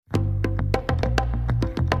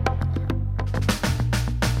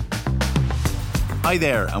Hi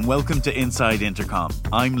there, and welcome to Inside Intercom.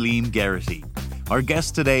 I'm Liam Geraghty. Our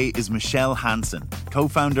guest today is Michelle Hansen,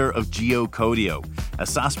 co-founder of GeoCodio, a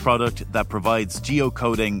SaaS product that provides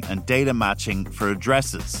geocoding and data matching for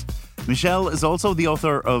addresses. Michelle is also the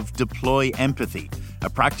author of Deploy Empathy, a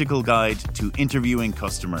practical guide to interviewing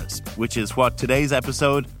customers, which is what today's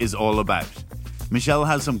episode is all about. Michelle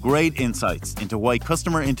has some great insights into why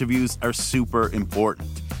customer interviews are super important,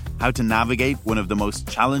 how to navigate one of the most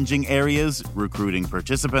challenging areas, recruiting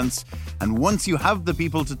participants, and once you have the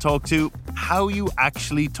people to talk to, how you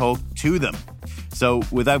actually talk to them. So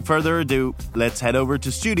without further ado, let's head over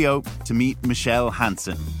to studio to meet Michelle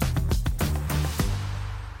Hansen.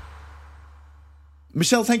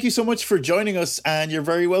 Michelle, thank you so much for joining us, and you're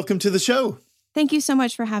very welcome to the show. Thank you so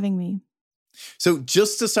much for having me. So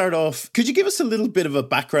just to start off, could you give us a little bit of a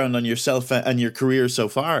background on yourself and your career so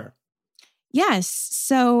far? Yes.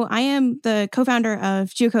 So I am the co-founder of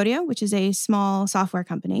GeoCodio, which is a small software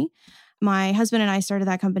company. My husband and I started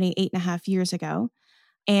that company 8.5 years ago.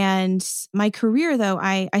 And my career, though,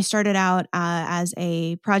 I started out as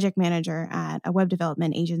a project manager at a web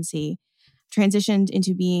development agency, transitioned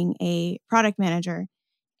into being a product manager.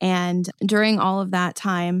 And during all of that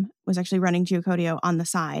time, was actually running GeoCodio on the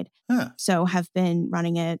side. So have been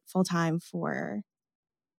running it full time for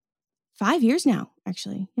 5 years now,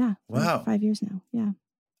 actually. Yeah. Wow. 5 years now. Yeah.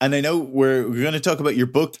 And I know we're going to talk about your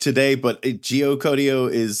book today, but GeoCodio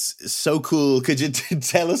is so cool. Could you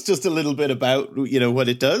tell us just a little bit about, what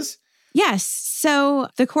it does? Yes. So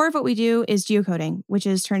the core of what we do is geocoding, which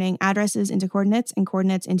is turning addresses into coordinates and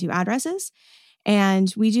coordinates into addresses.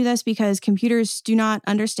 And we do this because computers do not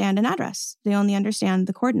understand an address. They only understand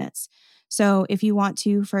the coordinates. So if you want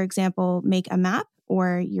to, for example, make a map,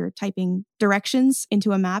 or you're typing directions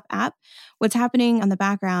into a map app, what's happening on the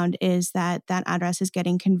background is that address is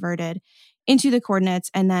getting converted into the coordinates,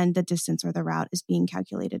 and then the distance or the route is being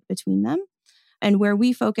calculated between them. And where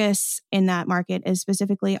we focus in that market is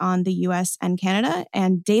specifically on the US and Canada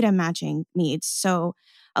and data matching needs. So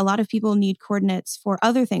a lot of people need coordinates for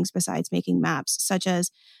other things besides making maps, such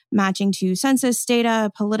as matching to census data,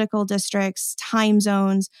 political districts, time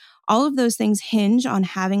zones. All of those things hinge on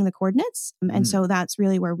having the coordinates. And so that's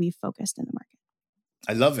really where we've focused in the market.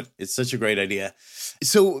 I love it. It's such a great idea.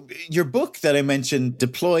 So your book that I mentioned,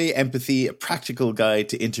 Deploy Empathy, a practical guide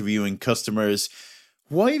to interviewing customers.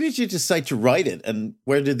 Why did you decide to write it, and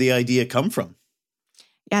where did the idea come from?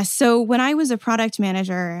 Yeah, so when I was a product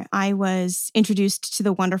manager, I was introduced to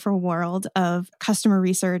the wonderful world of customer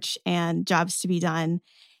research and jobs to be done.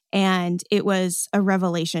 And it was a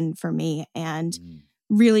revelation for me and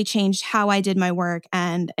really changed how I did my work.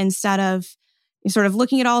 And instead of sort of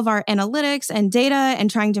looking at all of our analytics and data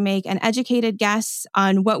and trying to make an educated guess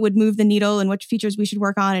on what would move the needle and which features we should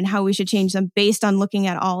work on and how we should change them based on looking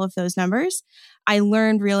at all of those numbers, I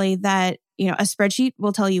learned really that a spreadsheet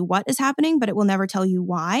will tell you what is happening, but it will never tell you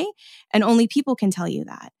why. And only people can tell you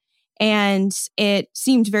that. And it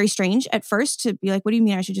seemed very strange at first to be like, what do you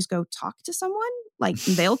mean I should just go talk to someone? Like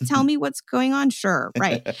they'll tell me what's going on? Sure.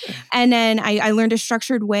 Right. And then I learned a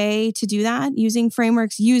structured way to do that, using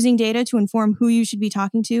frameworks, using data to inform who you should be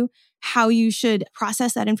talking to, how you should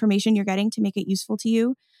process that information you're getting to make it useful to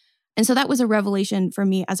you. And so that was a revelation for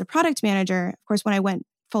me as a product manager. Of course, when I went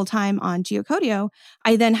full-time on GeoCodio,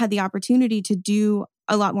 I then had the opportunity to do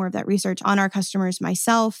a lot more of that research on our customers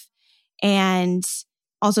myself, and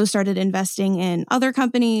also started investing in other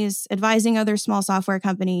companies, advising other small software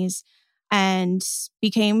companies, and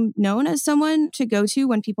became known as someone to go to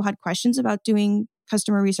when people had questions about doing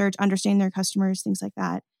customer research, understanding their customers, things like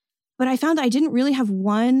that. But I found that I didn't really have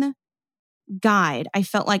one guide I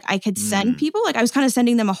felt like I could send people. Like I was kind of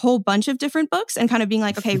sending them a whole bunch of different books and kind of being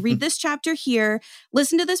like, okay, read this chapter here,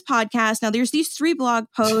 listen to this podcast. Now there's these 3 blog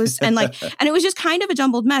posts and it was just kind of a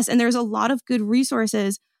jumbled mess. And there's a lot of good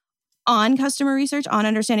resources on customer research, on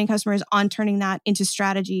understanding customers, on turning that into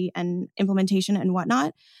strategy and implementation and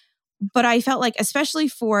whatnot. But I felt like, especially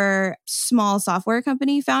for small software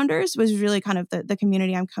company founders, was really kind of the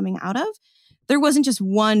community I'm coming out of. There wasn't just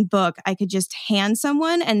one book I could just hand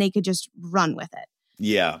someone and they could just run with it.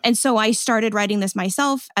 Yeah. And so I started writing this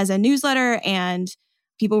myself as a newsletter, and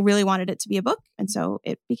people really wanted it to be a book. And so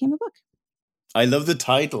it became a book. I love the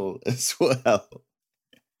title as well.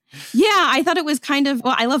 Yeah, I thought it was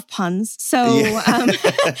I love puns. So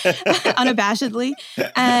unabashedly.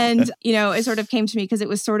 And, it sort of came to me because it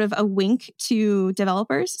was sort of a wink to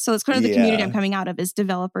developers. So it's kind of the community I'm coming out of, is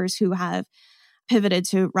developers who have pivoted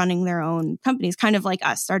to running their own companies, kind of like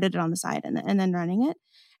us, started it on the side and then running it.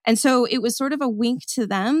 And so it was sort of a wink to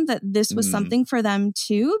them that this was something for them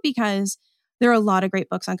too, because there are a lot of great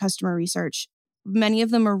books on customer research. Many of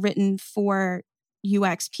them are written for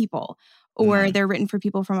UX people, or they're written for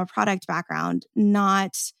people from a product background,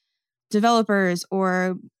 not developers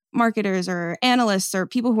or marketers or analysts or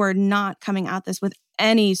people who are not coming at this with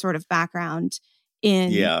any sort of background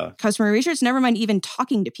in customer research, never mind even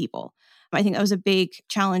talking to people. I think that was a big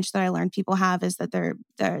challenge that I learned people have, is that they're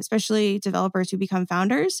especially developers who become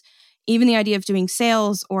founders, even the idea of doing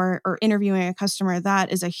sales or interviewing a customer,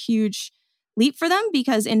 that is a huge leap for them,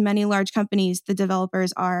 because in many large companies, the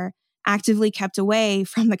developers are actively kept away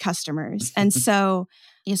from the customers. And so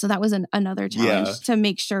that was another challenge to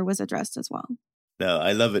make sure was addressed as well. No,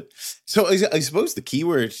 I love it. So I suppose the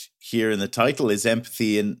keyword here in the title is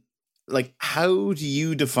empathy. And like, how do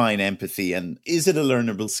you define empathy? And is it a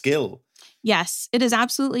learnable skill? Yes, it is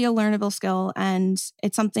absolutely a learnable skill. And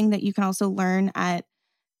it's something that you can also learn at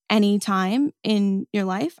any time in your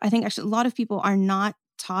life. I think actually a lot of people are not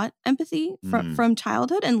taught empathy from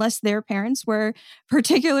childhood, unless their parents were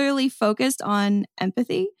particularly focused on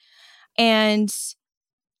empathy. And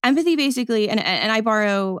empathy basically, and I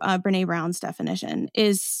borrow Brene Brown's definition,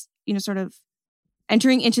 is, sort of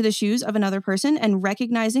entering into the shoes of another person and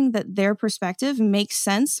recognizing that their perspective makes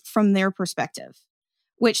sense from their perspective,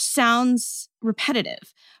 which sounds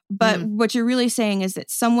repetitive. But what you're really saying is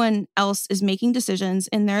that someone else is making decisions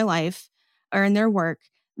in their life or in their work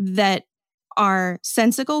that are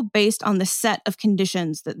sensical based on the set of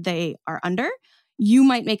conditions that they are under. You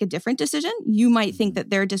might make a different decision. You might think that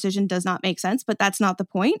their decision does not make sense, but that's not the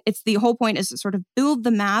point. It's the whole point is to sort of build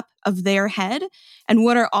the map of their head and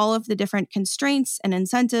what are all of the different constraints and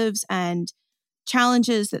incentives and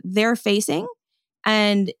challenges that they're facing.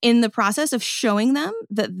 And in the process of showing them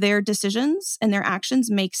that their decisions and their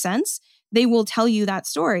actions make sense, they will tell you that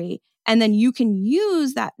story. And then you can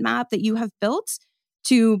use that map that you have built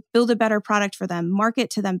to build a better product for them, market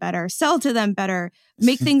to them better, sell to them better,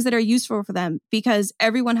 make things that are useful for them, because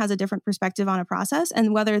everyone has a different perspective on a process.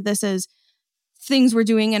 And whether this is things we're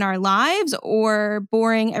doing in our lives or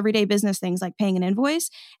boring everyday business things like paying an invoice,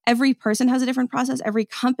 every person has a different process. Every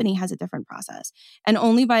company has a different process. And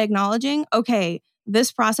only by acknowledging, okay,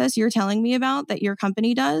 this process you're telling me about that your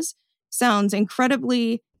company does sounds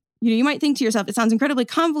incredibly, you might think to yourself, it sounds incredibly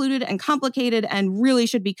convoluted and complicated and really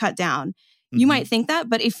should be cut down. You might think that,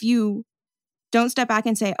 but if you don't step back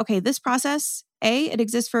and say, okay, this process, A, it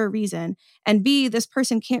exists for a reason, and B, this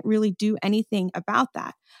person can't really do anything about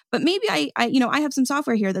that. But maybe I have some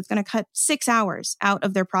software here that's going to cut 6 hours out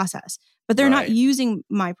of their process, but they're not using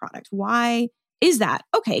my product. Why is that?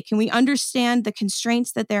 Okay, can we understand the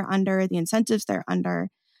constraints that they're under, the incentives they're under,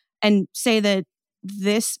 and say that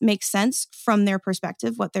this makes sense from their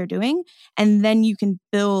perspective, what they're doing, and then you can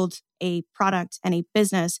build a product and a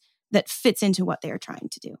business that fits into what they are trying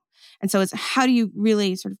to do. And so it's how do you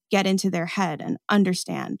really sort of get into their head and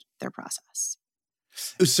understand their process?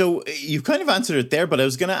 So you've kind of answered it there, but I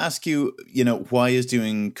was going to ask you, why is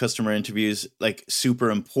doing customer interviews like super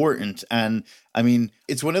important? And I mean,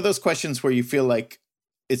 it's one of those questions where you feel like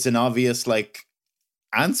it's an obvious like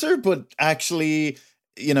answer, but actually,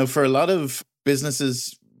 for a lot of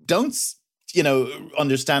businesses don't,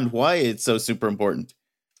 understand why it's so super important.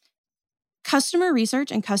 Customer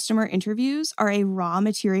research and customer interviews are a raw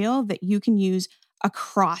material that you can use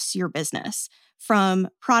across your business, from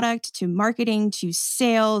product to marketing to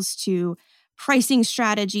sales to pricing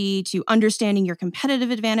strategy to understanding your competitive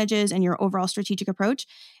advantages and your overall strategic approach.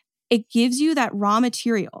 It gives you that raw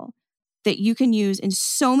material that you can use in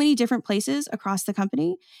so many different places across the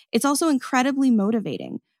company. It's also incredibly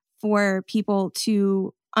motivating for people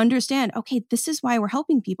to understand, okay, this is why we're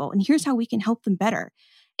helping people, and here's how we can help them better.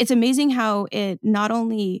 It's amazing how it not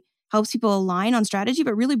only helps people align on strategy,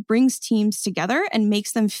 but really brings teams together and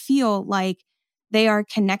makes them feel like they are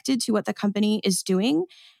connected to what the company is doing.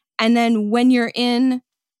 And then when you're in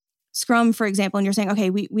Scrum, for example, and you're saying, okay,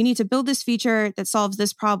 we need to build this feature that solves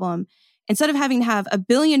this problem, instead of having to have a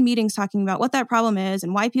billion meetings talking about what that problem is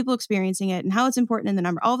and why people are experiencing it and how it's important in the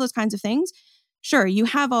number, all those kinds of things, sure, you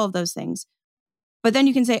have all of those things. But then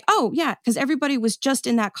you can say, oh, yeah, because everybody was just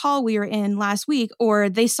in that call we were in last week, or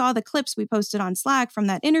they saw the clips we posted on Slack from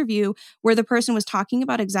that interview where the person was talking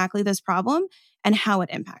about exactly this problem and how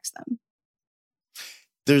it impacts them.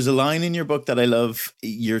 There's a line in your book that I love.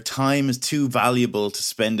 Your time is too valuable to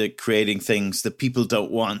spend it creating things that people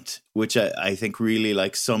don't want, which I think really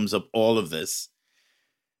like sums up all of this.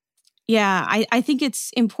 Yeah, I think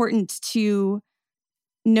it's important to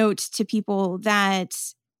note to people that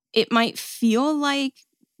it might feel like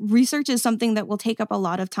research is something that will take up a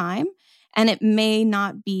lot of time, and it may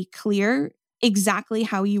not be clear exactly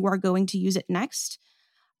how you are going to use it next.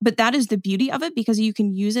 But that is the beauty of it, because you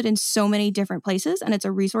can use it in so many different places, and it's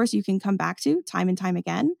a resource you can come back to time and time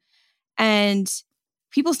again. And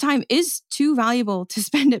people's time is too valuable to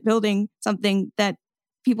spend it building something that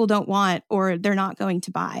people don't want or they're not going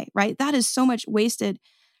to buy, right? That is so much wasted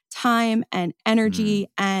time and energy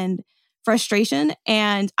and frustration.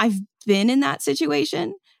 And I've been in that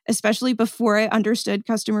situation, especially before I understood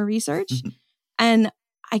customer research. And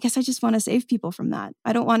I guess I just want to save people from that.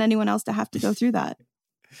 I don't want anyone else to have to go through that.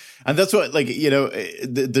 And that's what, like, you know,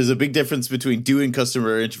 there's a big difference between doing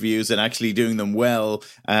customer interviews and actually doing them well.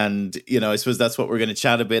 And, you know, I suppose that's what we're going to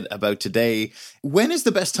chat a bit about today. When is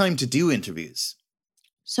the best time to do interviews?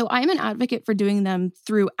 So I'm an advocate for doing them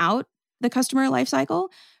throughout the customer lifecycle,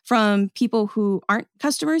 from people who aren't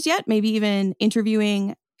customers yet, maybe even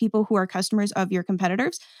interviewing people who are customers of your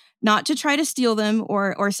competitors, not to try to steal them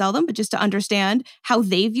or sell them, but just to understand how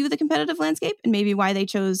they view the competitive landscape and maybe why they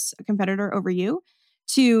chose a competitor over you,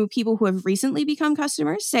 to people who have recently become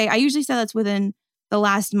customers. I usually say that's within the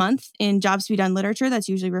last month. In jobs to be done literature, that's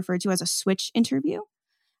usually referred to as a switch interview.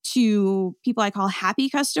 To people I call happy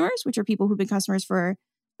customers, which are people who've been customers for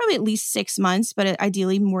probably at least 6 months, but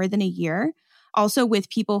ideally more than a year. Also with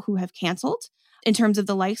people who have canceled in terms of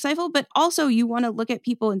the life cycle, but also you want to look at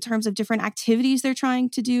people in terms of different activities they're trying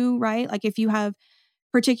to do, right? Like if you have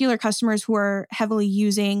particular customers who are heavily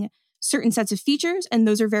using certain sets of features, and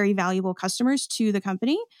those are very valuable customers to the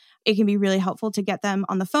company, it can be really helpful to get them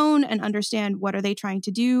on the phone and understand what are they trying to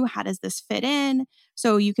do? How does this fit in?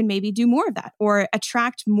 So you can maybe do more of that or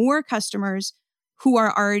attract more customers who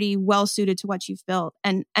are already well suited to what you've built.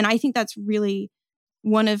 And I think that's really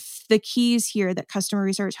one of the keys here that customer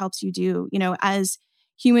research helps you do. You know, as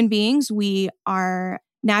human beings, we are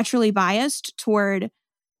naturally biased toward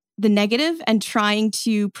the negative and trying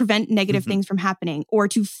to prevent negative things from happening or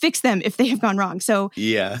to fix them if they have gone wrong. So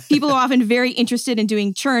people are often very interested in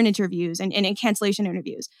doing churn interviews and cancellation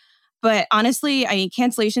interviews. But honestly, I mean,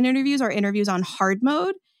 cancellation interviews are interviews on hard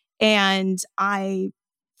mode. And I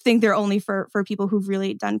think they're only for people who've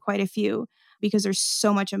really done quite a few, because there's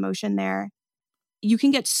so much emotion there. You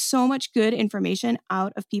can get so much good information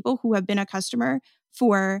out of people who have been a customer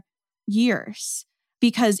for years,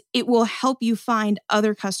 because it will help you find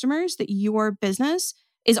other customers that your business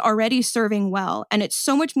is already serving well. And it's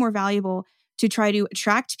so much more valuable to try to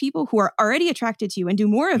attract people who are already attracted to you and do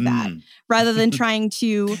more of that, rather than trying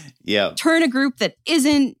to turn a group that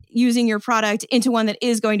isn't using your product into one that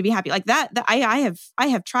is going to be happy. Like that I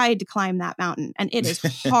have tried to climb that mountain, and it is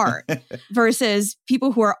hard. Versus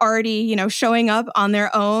people who are already, you know, showing up on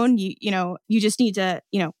their own. You just need to,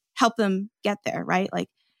 you know, help them get there, right? Like,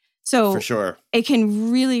 so for sure, it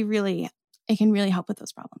can really help with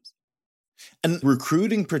those problems. And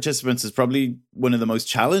recruiting participants is probably one of the most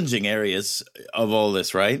challenging areas of all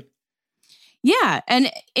this, right? Yeah.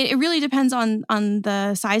 And it really depends on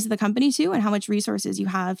the size of the company too, and how much resources you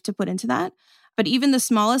have to put into that. But even the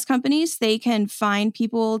smallest companies, they can find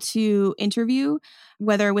people to interview,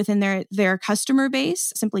 whether within their customer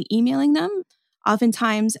base, simply emailing them.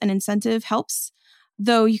 Oftentimes an incentive helps.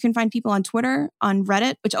 Though you can find people on Twitter, on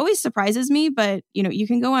Reddit, which always surprises me, but you know, you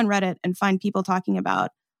can go on Reddit and find people talking about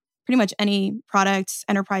pretty much any product,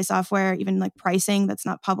 enterprise software, even like pricing that's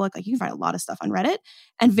not public. Like you can find a lot of stuff on Reddit.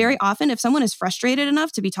 And very often, if someone is frustrated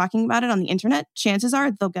enough to be talking about it on the internet, chances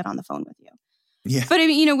are they'll get on the phone with you. Yeah. But I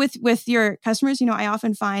mean, you know, with your customers, you know, I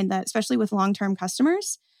often find that, especially with long-term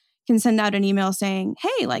customers, can send out an email saying,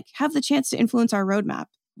 hey, like have the chance to influence our roadmap.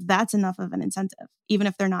 That's enough of an incentive, even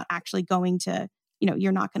if they're not actually going to, you know,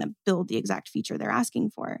 you're not going to build the exact feature they're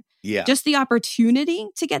asking for. Yeah. Just the opportunity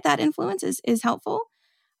to get that influence is helpful.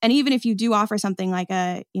 And even if you do offer something like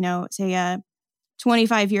a, you know, say a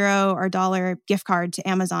 €25 or $1 gift card to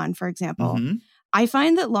Amazon, for example, I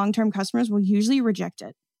find that long-term customers will usually reject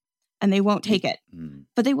it and they won't take it,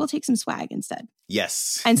 but they will take some swag instead.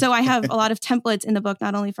 Yes. And so I have a lot of templates in the book,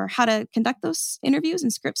 not only for how to conduct those interviews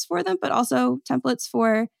and scripts for them, but also templates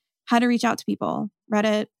for how to reach out to people,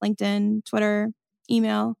 Reddit, LinkedIn, Twitter,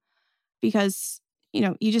 email, because, you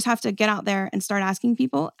know, you just have to get out there and start asking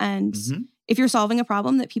people. And if you're solving a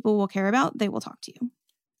problem that people will care about, they will talk to you.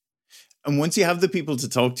 And once you have the people to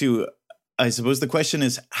talk to, I suppose the question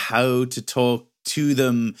is how to talk to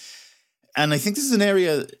them. And I think this is an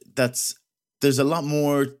area there's a lot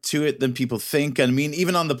more to it than people think. And I mean,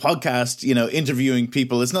 even on the podcast, you know, interviewing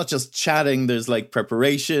people, it's not just chatting. There's like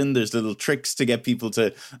preparation. There's little tricks to get people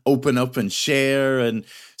to open up and share. And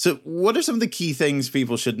so what are some of the key things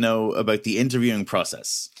people should know about the interviewing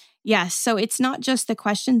process? Yes. So it's not just the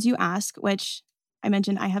questions you ask, which I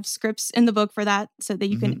mentioned I have scripts in the book for that so that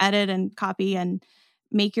you can edit and copy and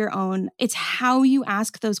make your own. It's how you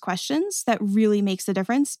ask those questions that really makes the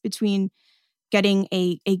difference between getting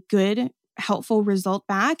a good, helpful result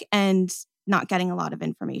back and not getting a lot of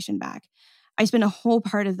information back. I spend a whole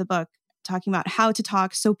part of the book talking about how to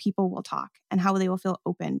talk so people will talk and how they will feel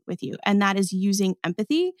open with you. And that is using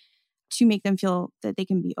empathy to make them feel that they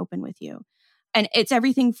can be open with you. And it's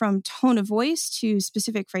everything from tone of voice to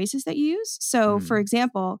specific phrases that you use. So, for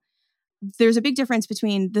example, there's a big difference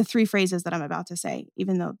between the 3 phrases that I'm about to say,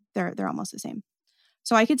 even though they're almost the same.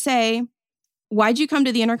 So I could say, why'd you come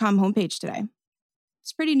to the Intercom homepage today?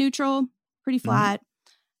 It's pretty neutral, pretty flat.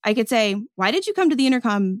 I could say, why did you come to the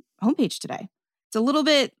Intercom homepage today? It's a little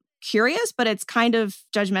bit curious, but it's kind of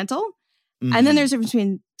judgmental. And then there's a difference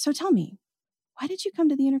between, so tell me, why did you come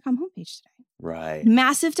to the Intercom homepage today? Right.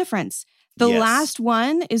 Massive difference. The last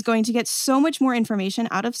one is going to get so much more information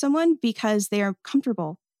out of someone because they are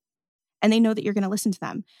comfortable and they know that you're going to listen to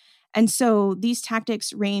them. And so these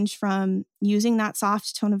tactics range from using that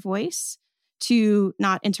soft tone of voice to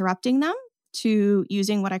not interrupting them, to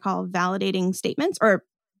using what I call validating statements, or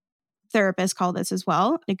therapists call this as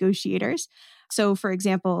well, negotiators. So for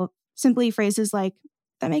example, simply phrases like,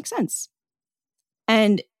 that makes sense.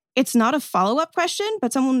 And it's not a follow-up question,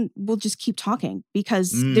 but someone will just keep talking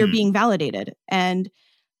because they're being validated. And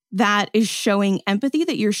that is showing empathy,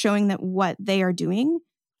 that you're showing that what they are doing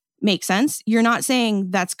makes sense. You're not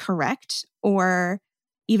saying that's correct or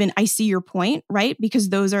even I see your point, right? Because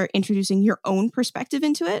those are introducing your own perspective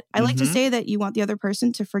into it. I like to say that you want the other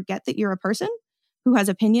person to forget that you're a person who has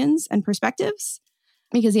opinions and perspectives,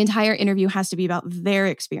 because the entire interview has to be about their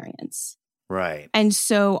experience. Right. And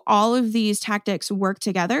so all of these tactics work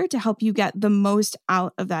together to help you get the most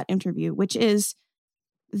out of that interview, which is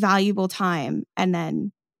valuable time. And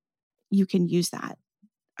then you can use that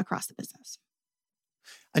across the business.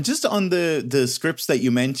 And just on the scripts that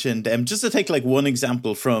you mentioned, just to take like one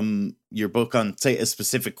example from your book on, say, a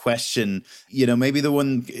specific question, maybe the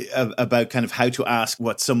one about kind of how to ask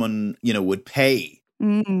what someone, would pay.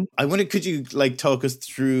 I wonder, could you like talk us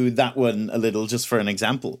through that one a little just for an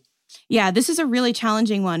example? Yeah, this is a really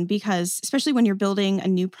challenging one because especially when you're building a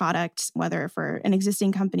new product, whether for an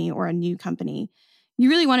existing company or a new company, you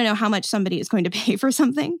really want to know how much somebody is going to pay for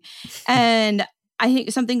something. And I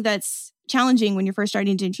think something that's challenging when you're first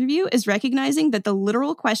starting to interview is recognizing that the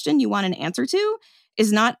literal question you want an answer to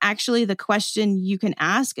is not actually the question you can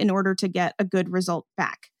ask in order to get a good result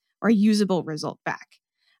back or a usable result back.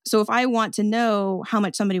 So if I want to know how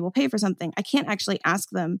much somebody will pay for something, I can't actually ask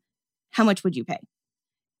them, how much would you pay?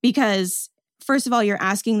 Because first of all, you're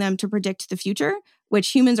asking them to predict the future, which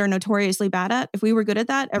humans are notoriously bad at. If we were good at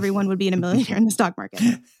that, everyone would be a millionaire in the stock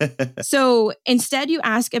market. So instead, you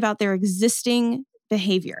ask about their existing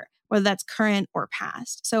behavior, whether that's current or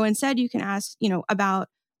past. So instead, you can ask, about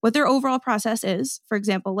what their overall process is. For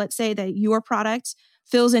example, let's say that your product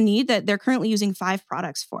fills a need that they're currently using 5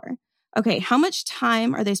 products for. Okay, how much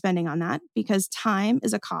time are they spending on that? Because time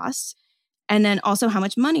is a cost. And then also, how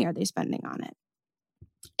much money are they spending on it?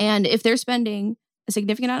 And if they're spending a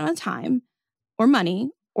significant amount of time or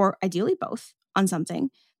money, or ideally both, on something,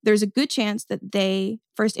 there's a good chance that they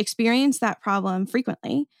first experience that problem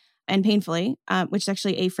frequently and painfully, which is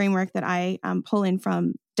actually a framework that I pull in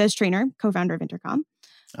from Des Traynor, co-founder of Intercom.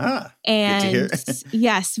 And good to hear.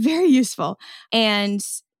 Yes, very useful. And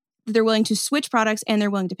they're willing to switch products and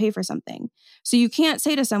they're willing to pay for something. So you can't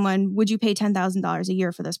say to someone, would you pay $10,000 a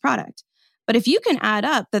year for this product? But if you can add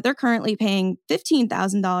up that they're currently paying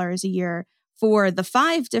 $15,000 a year for the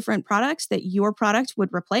 5 different products that your product would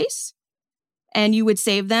replace, and you would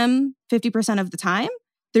save them 50% of the time,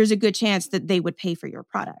 there's a good chance that they would pay for your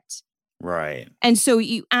product. Right. And so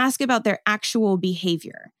you ask about their actual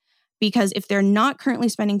behavior, because if they're not currently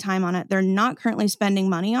spending time on it, they're not currently spending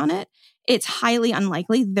money on it, it's highly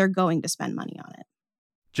unlikely they're going to spend money on it.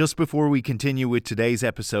 Just before we continue with today's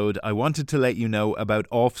episode, I wanted to let you know about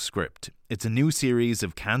Offscript. It's a new series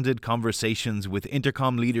of candid conversations with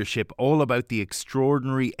Intercom leadership all about the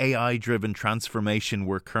extraordinary AI-driven transformation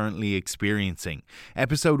we're currently experiencing.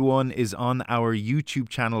 Episode 1 is on our YouTube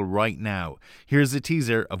channel right now. Here's a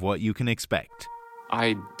teaser of what you can expect.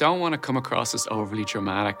 I don't want to come across as overly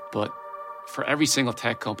dramatic, but for every single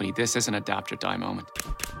tech company, this is an adapt or die moment.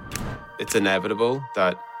 It's inevitable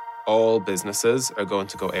that all businesses are going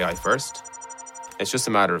to go AI first. It's just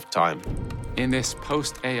a matter of time. In this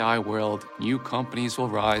post-AI world, new companies will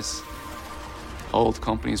rise, old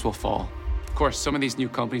companies will fall. Of course, some of these new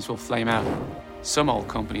companies will flame out. Some old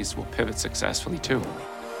companies will pivot successfully too.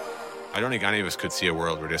 I don't think any of us could see a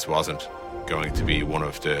world where this wasn't going to be one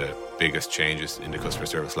of the biggest changes in the customer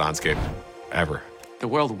service landscape ever. The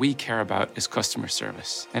world we care about is customer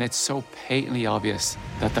service, and it's so patently obvious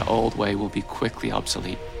that the old way will be quickly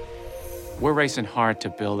obsolete. We're racing hard to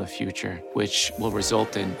build a future which will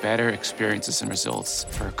result in better experiences and results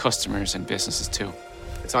for our customers and businesses too.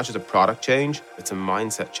 It's not just a product change, it's a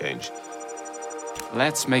mindset change.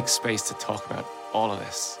 Let's make space to talk about all of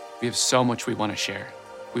this. We have so much we want to share.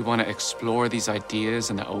 We want to explore these ideas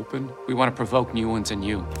in the open. We want to provoke new ones in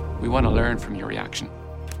you. We want to learn from your reaction.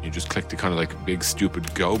 You just click the kind of like big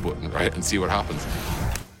stupid go button, right? And see what happens.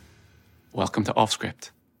 Welcome to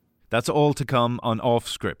Offscript. That's all to come on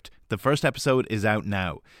Offscript. The first episode is out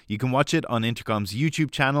now. You can watch it on Intercom's YouTube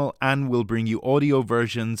channel, and we'll bring you audio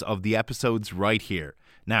versions of the episodes right here.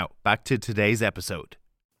 Now, back to today's episode.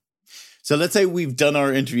 So let's say we've done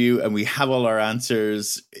our interview and we have all our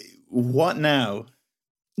answers. What now?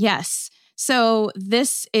 Yes. So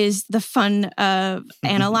this is the fun of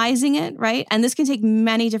analyzing it, right? And this can take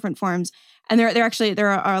many different forms. And there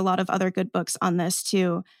are a lot of other good books on this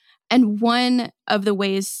too. And one of the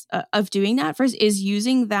ways of doing that first is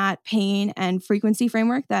using that pain and frequency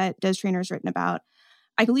framework that Des Trainer's written about.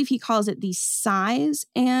 I believe he calls it the size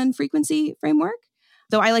and frequency framework,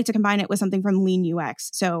 though I like to combine it with something from Lean UX.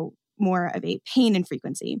 So more of a pain and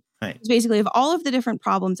frequency. Right. It's basically of all of the different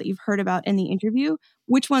problems that you've heard about in the interview,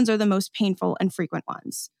 which ones are the most painful and frequent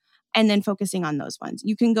ones? And then focusing on those ones.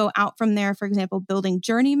 You can go out from there, for example, building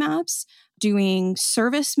journey maps, doing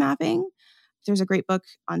service mapping. There's a great book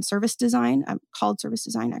on service design, called Service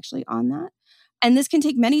Design, actually, on that. And this can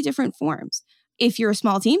take many different forms. If you're a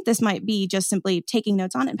small team, this might be just simply taking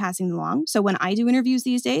notes on it and passing them along. So when I do interviews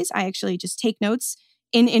these days, I actually just take notes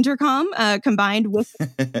in Intercom combined with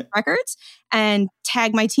records and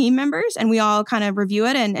tag my team members, and we all kind of review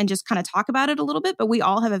it and just kind of talk about it a little bit. But we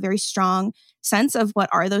all have a very strong sense of what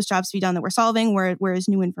are those jobs to be done that we're solving, where is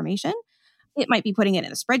new information. It might be putting it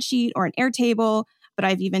in a spreadsheet or an Airtable, but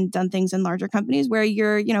I've even done things in larger companies where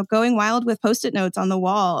you're, going wild with Post-it notes on the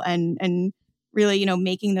wall and really,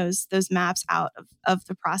 making those maps out of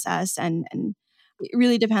the process. And it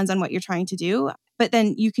really depends on what you're trying to do. But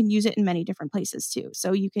then you can use it in many different places too.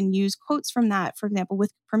 So you can use quotes from that, for example,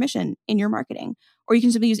 with permission in your marketing, or you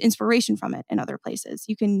can simply use inspiration from it in other places.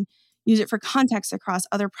 You can use it for context across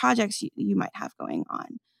other projects you might have going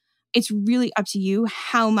on. It's really up to you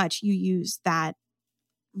how much you use that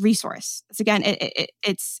resource. It's, again,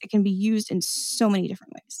 it can be used in so many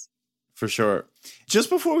different ways. For sure.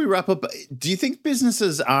 Just before we wrap up, do you think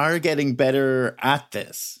businesses are getting better at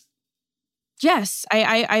this? Yes,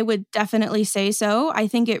 I would definitely say so. I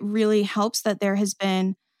think it really helps that there has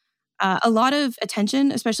been a lot of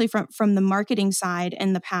attention, especially from the marketing side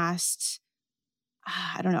in the past.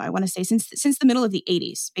 I don't know. I want to say since the middle of the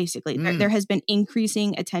 80s, basically, there has been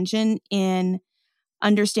increasing attention in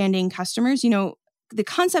understanding customers. The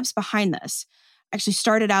concepts behind this actually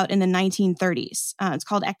started out in the 1930s. It's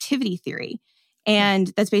called activity theory. And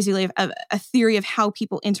that's basically a theory of how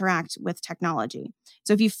people interact with technology.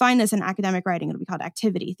 So if you find this in academic writing, it'll be called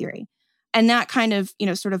activity theory. And that kind of,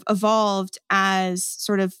 sort of evolved as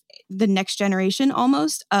sort of the next generation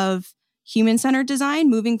almost of human-centered design,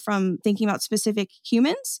 moving from thinking about specific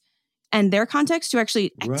humans and their context to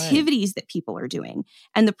actually activities that people are doing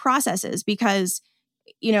and the processes. Because,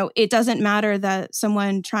 it doesn't matter that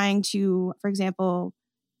someone trying to, for example,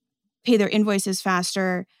 pay their invoices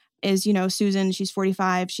faster is, Susan, she's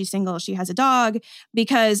 45, she's single, she has a dog,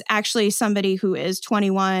 because actually somebody who is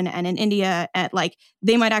 21 and in India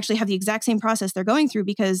they might actually have the exact same process they're going through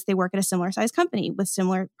because they work at a similar size company with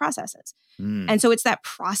similar processes. And so it's that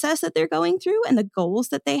process that they're going through and the goals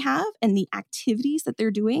that they have and the activities that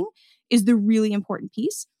they're doing is the really important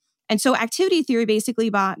piece. And so activity theory basically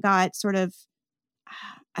got sort of,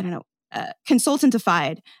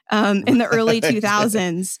 consultantified in the early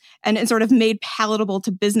 2000s and sort of made palatable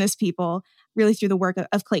to business people really through the work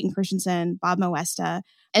of Clayton Christensen, Bob Moesta.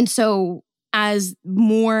 And so as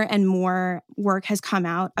more and more work has come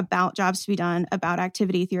out about jobs to be done, about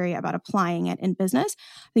activity theory, about applying it in business,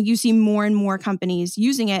 I think you see more and more companies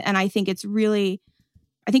using it. And I think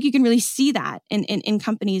you can really see that in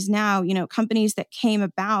companies now, companies that came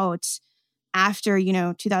about after,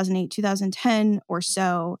 2008, 2010 or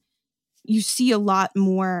so, you see a lot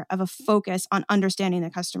more of a focus on understanding the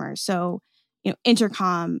customer. So,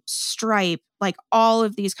 Intercom, Stripe, all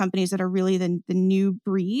of these companies that are really the new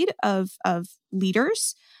breed of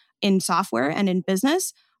leaders in software and in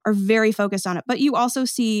business are very focused on it. But you also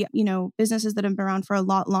see, businesses that have been around for a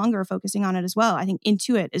lot longer focusing on it as well. I think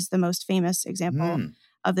Intuit is the most famous example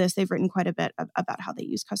of this. They've written quite a bit about how they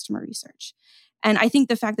use customer research. And I think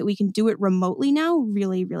the fact that we can do it remotely now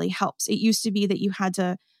really, really helps. It used to be that you had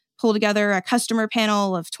to pull together a customer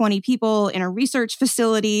panel of 20 people in a research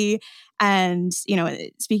facility. And,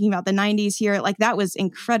 speaking about the 90s here, that was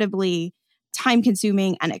incredibly time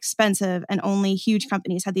consuming and expensive, and only huge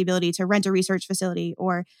companies had the ability to rent a research facility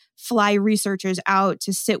or fly researchers out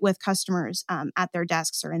to sit with customers at their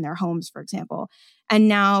desks or in their homes, for example. And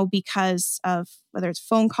now, because of whether it's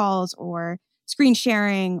phone calls or screen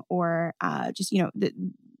sharing or just, the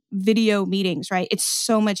video meetings, right? It's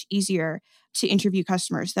so much easier to interview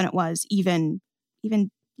customers than it was even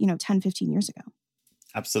 10, 15 years ago.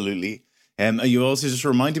 Absolutely. You also just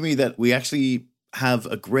reminded me that we actually have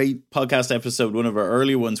a great podcast episode, one of our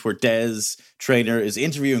earlier ones, where Des Traynor is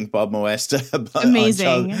interviewing Bob Moesta about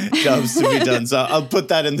jobs to be done. So I'll put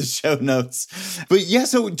that in the show notes. But yeah,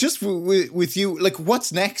 so just with you, like,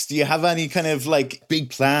 what's next? Do you have any kind of like big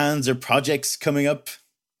plans or projects coming up?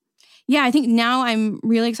 Yeah, I think now I'm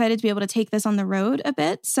really excited to be able to take this on the road a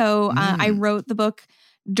bit. So I wrote the book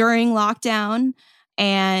during lockdown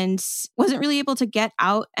and wasn't really able to get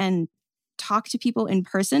out and talk to people in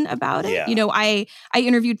person about it. Yeah. I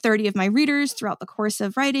interviewed 30 of my readers throughout the course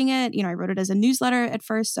of writing it. I wrote it as a newsletter at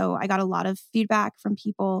first, so I got a lot of feedback from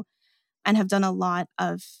people and have done a lot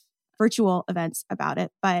of virtual events about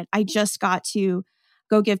it. But I just got to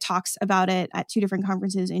go give talks about it at 2 different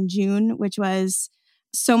conferences in June, which was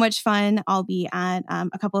so much fun. I'll be at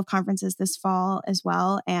a couple of conferences this fall as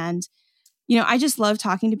well. And I just love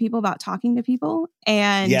talking to people about talking to people.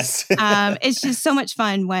 And yes. It's just so much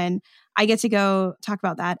fun when I get to go talk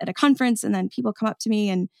about that at a conference, and then people come up to me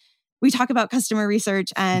and we talk about customer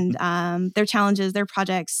research and their challenges, their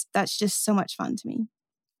projects. That's just so much fun to me.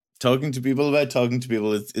 Talking to people about talking to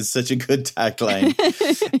people is such a good tagline.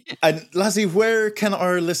 And Lassie, where can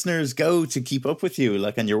our listeners go to keep up with you,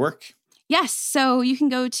 like on your work? Yes. So you can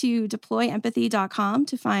go to deployempathy.com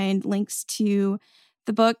to find links to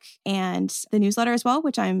the book and the newsletter as well,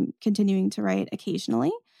 which I'm continuing to write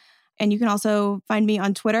occasionally. And you can also find me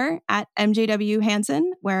on Twitter at MJW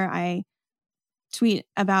Hansen, where I tweet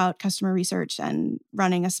about customer research and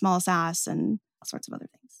running a small SaaS and all sorts of other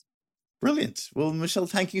things. Brilliant. Well, Michelle,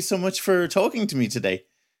 thank you so much for talking to me today.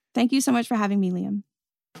 Thank you so much for having me, Liam.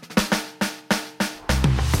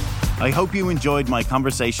 I hope you enjoyed my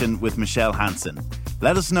conversation with Michelle Hansen.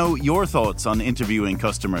 Let us know your thoughts on interviewing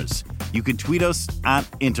customers. You can tweet us at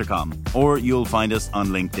Intercom, or you'll find us on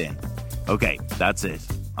LinkedIn. Okay, that's it.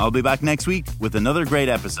 I'll be back next week with another great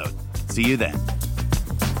episode. See you then.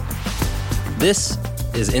 This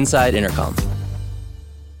is Inside Intercom.